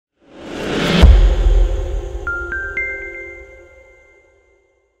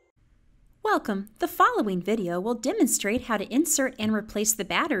Welcome! The following video will demonstrate how to insert and replace the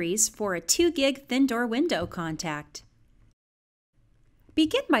batteries for a 2GIG thin door window contact.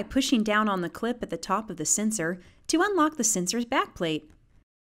 Begin by pushing down on the clip at the top of the sensor to unlock the sensor's backplate.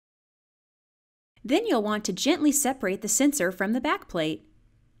 Then you'll want to gently separate the sensor from the backplate.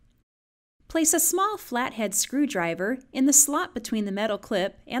 Place a small flathead screwdriver in the slot between the metal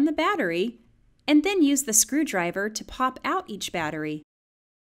clip and the battery, and then use the screwdriver to pop out each battery.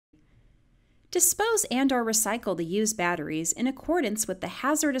 Dispose and/or recycle the used batteries in accordance with the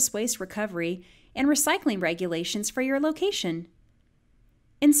hazardous waste recovery and recycling regulations for your location.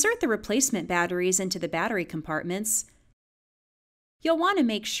 Insert the replacement batteries into the battery compartments. You'll want to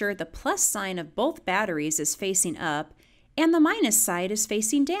make sure the plus sign of both batteries is facing up and the minus side is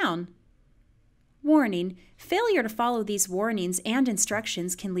facing down. Warning: failure to follow these warnings and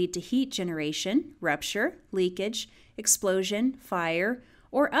instructions can lead to heat generation, rupture, leakage, explosion, fire,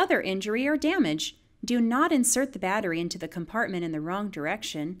 or other injury or damage. Do not insert the battery into the compartment in the wrong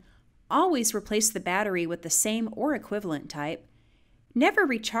direction. Always replace the battery with the same or equivalent type. Never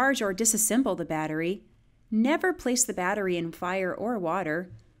recharge or disassemble the battery. Never place the battery in fire or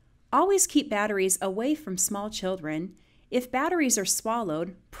water. Always keep batteries away from small children. If batteries are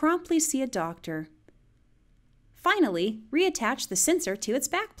swallowed, promptly see a doctor. Finally, reattach the sensor to its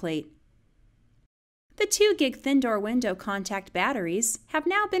backplate. The 2GIG thin door window contact batteries have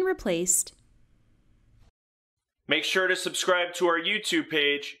now been replaced. Make sure to subscribe to our YouTube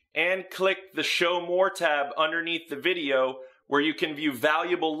page and click the Show More tab underneath the video where you can view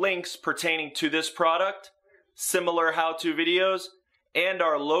valuable links pertaining to this product, similar how-to videos, and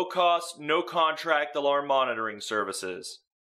our low-cost, no-contract alarm monitoring services.